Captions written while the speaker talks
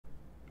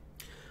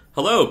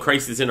Hello,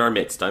 Christ is in our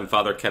midst. I'm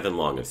Father Kevin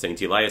Long of St.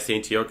 Elias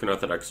Antiochian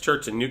Orthodox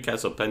Church in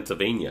Newcastle,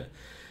 Pennsylvania.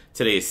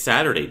 Today is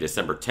Saturday,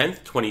 December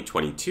 10th,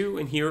 2022,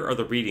 and here are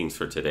the readings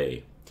for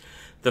today.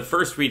 The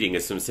first reading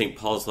is from St.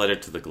 Paul's letter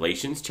to the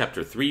Galatians,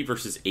 chapter 3,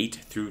 verses 8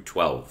 through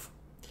 12.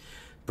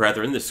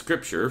 Brethren, the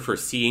scripture,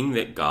 foreseeing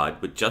that God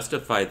would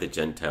justify the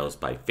Gentiles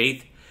by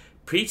faith,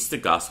 preached the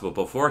gospel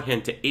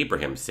beforehand to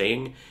Abraham,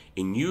 saying,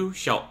 "In you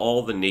shall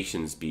all the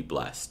nations be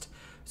blessed."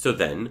 So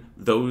then,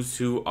 those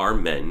who are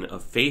men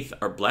of faith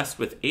are blessed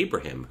with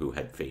Abraham who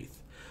had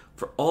faith.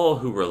 For all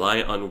who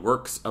rely on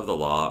works of the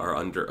law are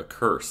under a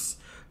curse.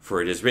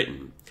 For it is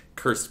written,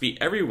 "Cursed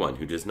be everyone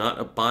who does not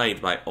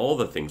abide by all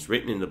the things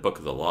written in the book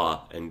of the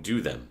law and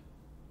do them."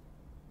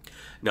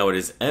 Now it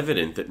is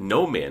evident that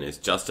no man is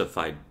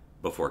justified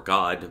before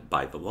God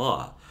by the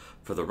law,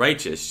 for the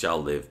righteous shall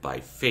live by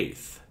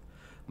faith.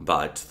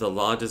 But the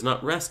law does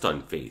not rest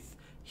on faith.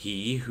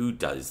 He who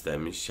does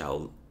them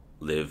shall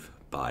live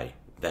by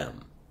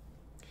them.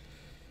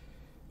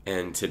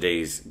 And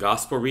today's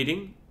gospel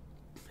reading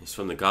is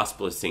from the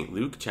Gospel of St.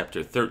 Luke,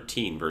 chapter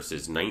 13,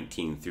 verses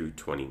 19 through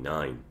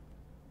 29.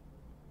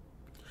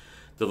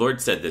 The Lord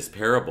said this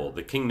parable,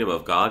 "The kingdom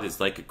of God is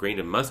like a grain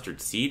of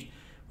mustard seed,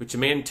 which a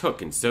man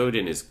took and sowed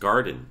in his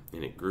garden,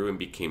 and it grew and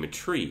became a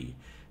tree,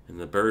 and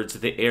the birds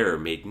of the air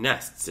made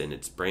nests in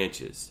its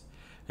branches."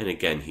 And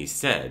again he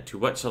said, "To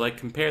what shall I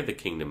compare the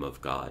kingdom of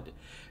God?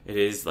 It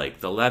is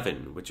like the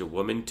leaven, which a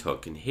woman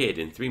took and hid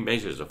in 3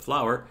 measures of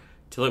flour,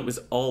 till it was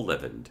all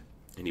leavened."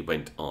 And he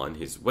went on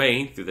his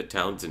way through the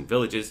towns and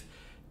villages,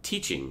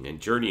 teaching and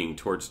journeying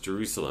towards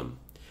Jerusalem.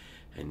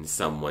 And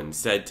someone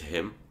said to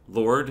him,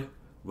 "Lord,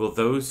 will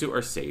those who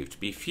are saved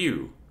be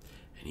few?"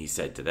 And he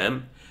said to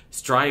them,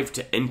 "Strive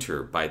to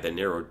enter by the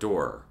narrow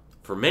door.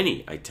 For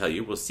many, I tell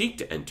you, will seek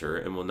to enter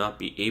and will not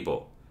be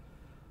able.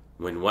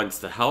 When once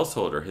the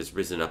householder has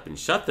risen up and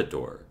shut the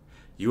door,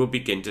 you will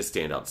begin to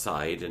stand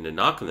outside and to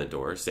knock on the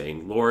door,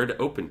 saying, 'Lord,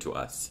 open to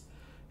us.'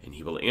 And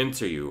he will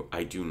answer you,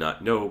 'I do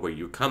not know where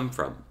you come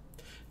from.'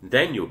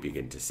 Then you will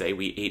begin to say,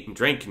 'We ate and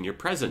drank in your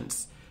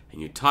presence, and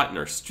you taught in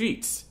our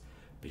streets.'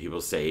 But he will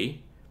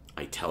say,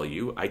 'I tell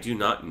you, I do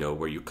not know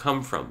where you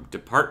come from.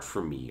 Depart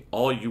from me,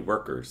 all you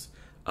workers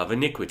of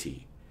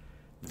iniquity.'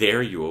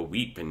 There you will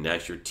weep and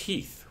gnash your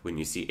teeth when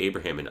you see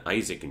Abraham and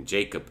Isaac and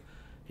Jacob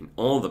and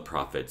all the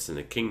prophets in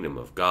the kingdom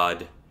of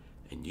God,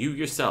 and you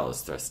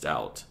yourselves thrust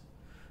out.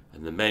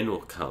 And the men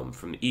will come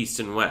from the east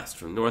and west,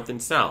 from north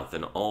and south,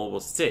 and all will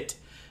sit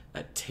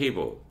at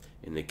table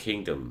in the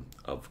kingdom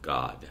of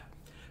God.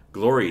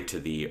 Glory to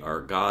thee,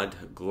 our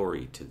God,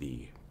 glory to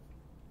thee."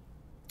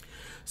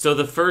 So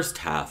the first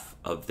half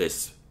of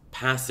this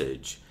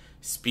passage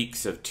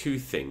speaks of 2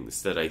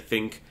 things that I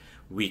think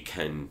we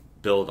can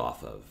build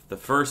off of. The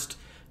first,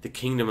 the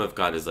kingdom of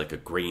God is like a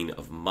grain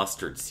of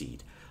mustard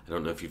seed. I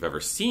don't know if you've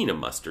ever seen a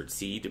mustard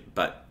seed,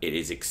 but it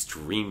is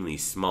extremely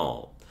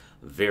small.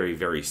 Very,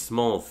 very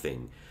small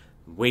thing.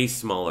 Way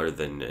smaller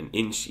than an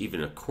inch,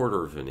 even a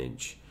quarter of an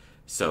inch.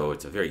 So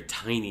it's a very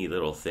tiny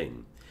little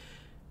thing.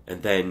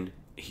 And then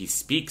he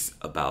speaks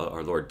about,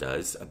 our Lord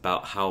does,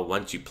 about how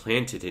once you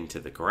plant it into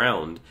the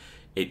ground,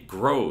 it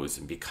grows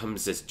and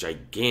becomes this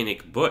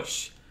gigantic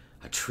bush,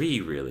 a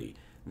tree really,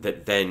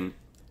 that then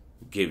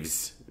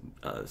gives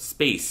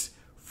space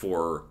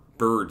for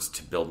birds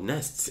to build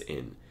nests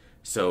in.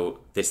 So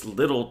this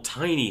little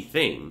tiny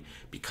thing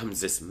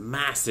becomes this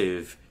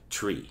massive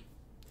tree.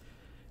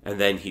 And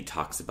then he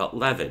talks about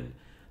leaven.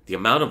 The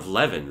amount of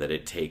leaven that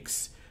it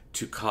takes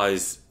to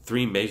cause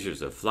 3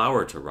 measures of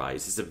flour to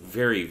rise is a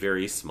very,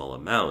 very small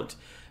amount.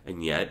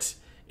 And yet,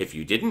 if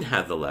you didn't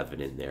have the leaven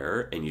in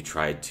there and you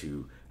tried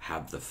to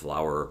have the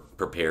flour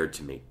prepared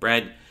to make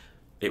bread,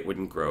 it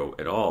wouldn't grow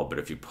at all. But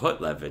if you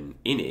put leaven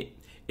in it,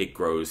 it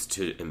grows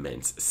to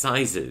immense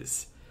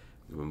sizes.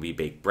 When we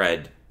bake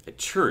bread at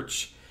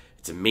church,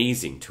 it's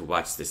amazing to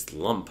watch this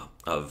lump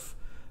of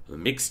a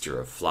mixture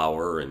of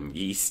flour and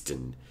yeast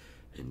and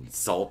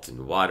salt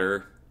and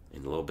water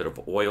and a little bit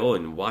of oil,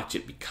 and watch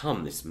it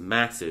become this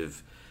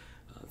massive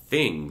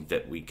thing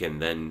that we can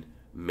then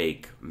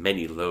make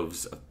many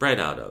loaves of bread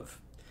out of.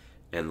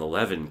 And the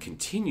leaven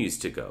continues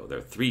to go. There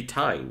are 3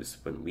 times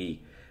when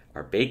we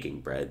are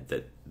baking bread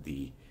that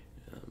the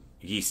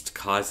yeast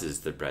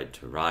causes the bread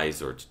to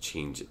rise or to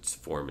change its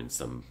form in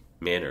some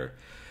manner.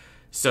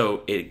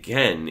 So it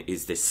again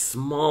is this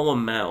small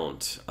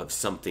amount of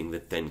something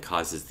that then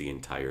causes the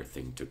entire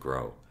thing to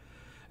grow.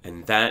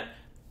 And that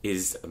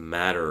is a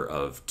matter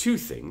of 2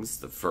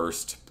 things. The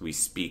first, we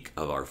speak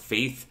of our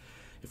faith.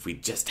 If we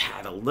just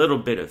had a little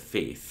bit of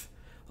faith,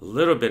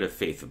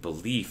 a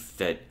belief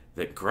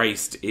that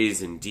Christ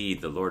is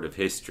indeed the Lord of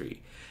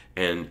history,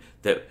 and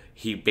that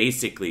he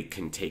basically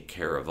can take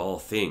care of all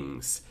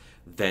things,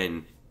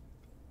 then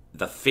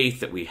the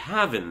faith that we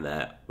have in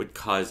that would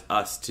cause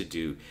us to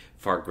do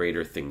far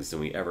greater things than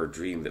we ever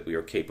dreamed that we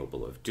are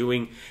capable of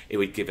doing. It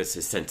would give us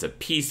a sense of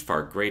peace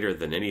far greater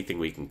than anything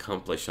we can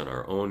accomplish on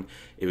our own.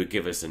 It would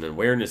give us an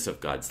awareness of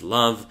God's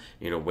love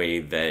in a way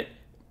that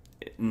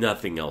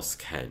nothing else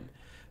can.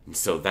 And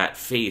so that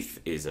faith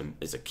is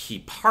a key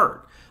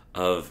part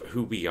of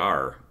who we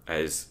are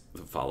as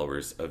the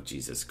followers of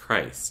Jesus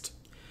Christ.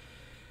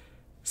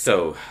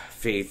 So,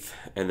 faith,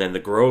 and then the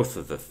growth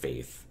of the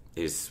faith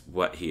is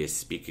what he is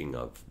speaking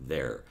of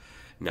there.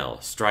 Now,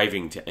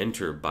 striving to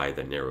enter by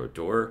the narrow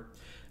door.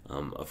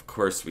 Of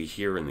course, we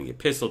hear in the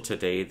epistle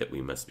today that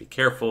we must be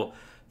careful,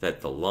 that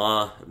the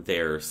law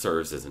there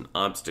serves as an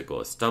obstacle,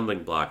 a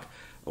stumbling block,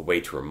 a way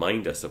to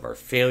remind us of our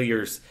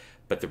failures.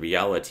 But the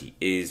reality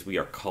is we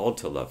are called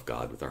to love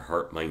God with our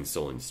heart, mind,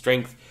 soul, and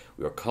strength.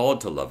 We are called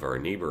to love our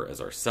neighbor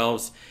as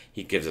ourselves.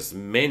 He gives us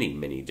many,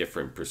 many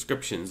different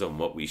prescriptions on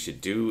what we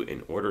should do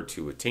in order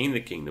to attain the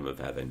kingdom of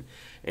heaven.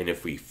 And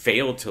if we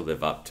fail to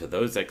live up to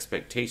those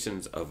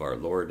expectations of our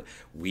Lord,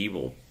 we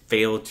will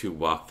fail to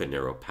walk the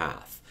narrow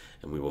path.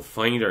 And we will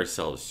find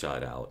ourselves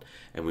shut out.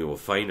 And we will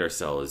find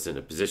ourselves in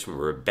a position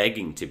where we're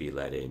begging to be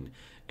let in.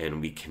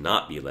 And we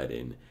cannot be let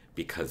in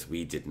because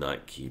we did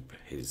not keep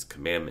his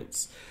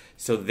commandments.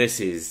 So this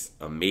is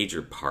a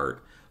major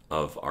part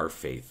of our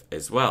faith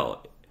as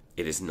well.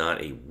 It is not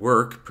a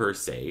work per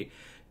se,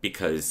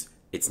 because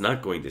it's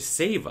not going to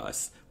save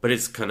us, but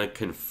it's going to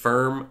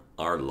confirm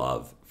our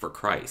love for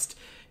Christ.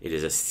 It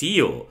is a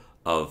seal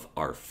of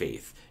our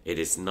faith. It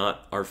is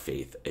not our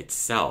faith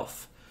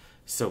itself.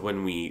 So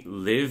when we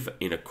live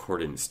in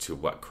accordance to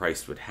what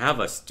Christ would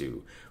have us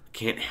do, we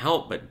can't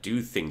help but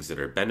do things that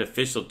are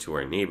beneficial to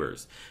our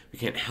neighbors. We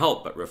can't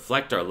help but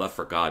reflect our love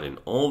for God in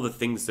all the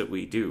things that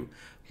we do.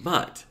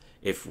 But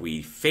if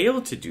we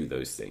fail to do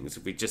those things,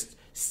 if we just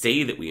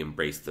say that we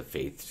embrace the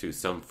faith through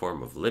some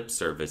form of lip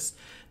service,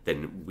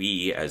 then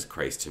we, as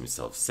Christ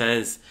himself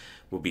says,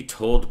 will be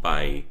told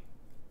by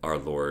our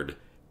Lord,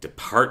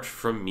 "Depart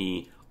from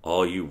me,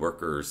 all you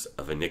workers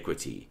of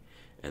iniquity."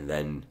 And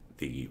then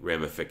the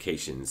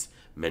ramifications,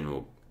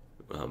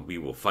 we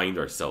will find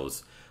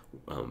ourselves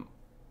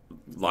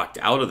locked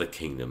out of the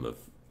kingdom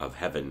of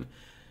heaven,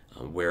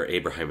 where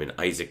Abraham and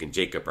Isaac and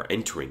Jacob are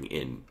entering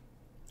in.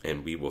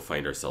 And we will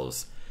find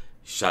ourselves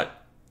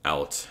shut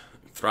out,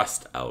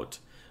 thrust out,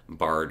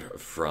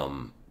 barred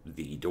from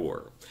the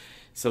door.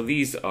 So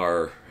these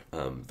are,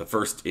 the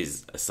first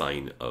is a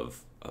sign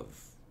of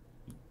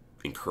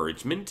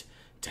encouragement,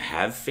 to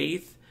have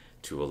faith,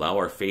 to allow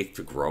our faith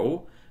to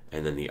grow.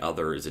 And then the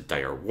other is a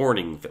dire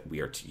warning that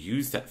we are to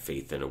use that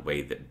faith in a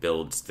way that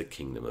builds the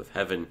kingdom of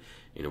heaven,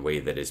 in a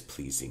way that is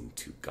pleasing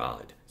to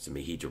God. So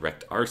may he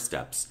direct our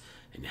steps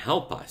and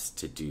help us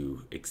to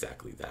do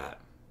exactly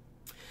that.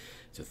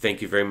 So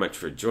thank you very much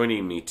for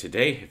joining me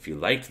today. If you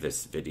liked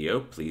this video,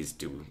 please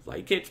do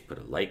like it. Put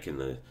a like in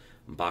the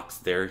box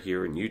there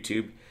here in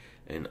YouTube.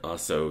 And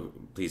also,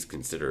 please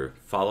consider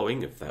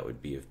following if that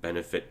would be of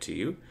benefit to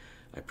you.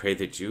 I pray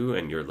that you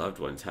and your loved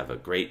ones have a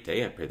great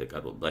day. I pray that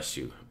God will bless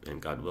you.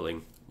 And God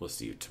willing, we'll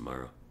see you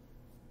tomorrow.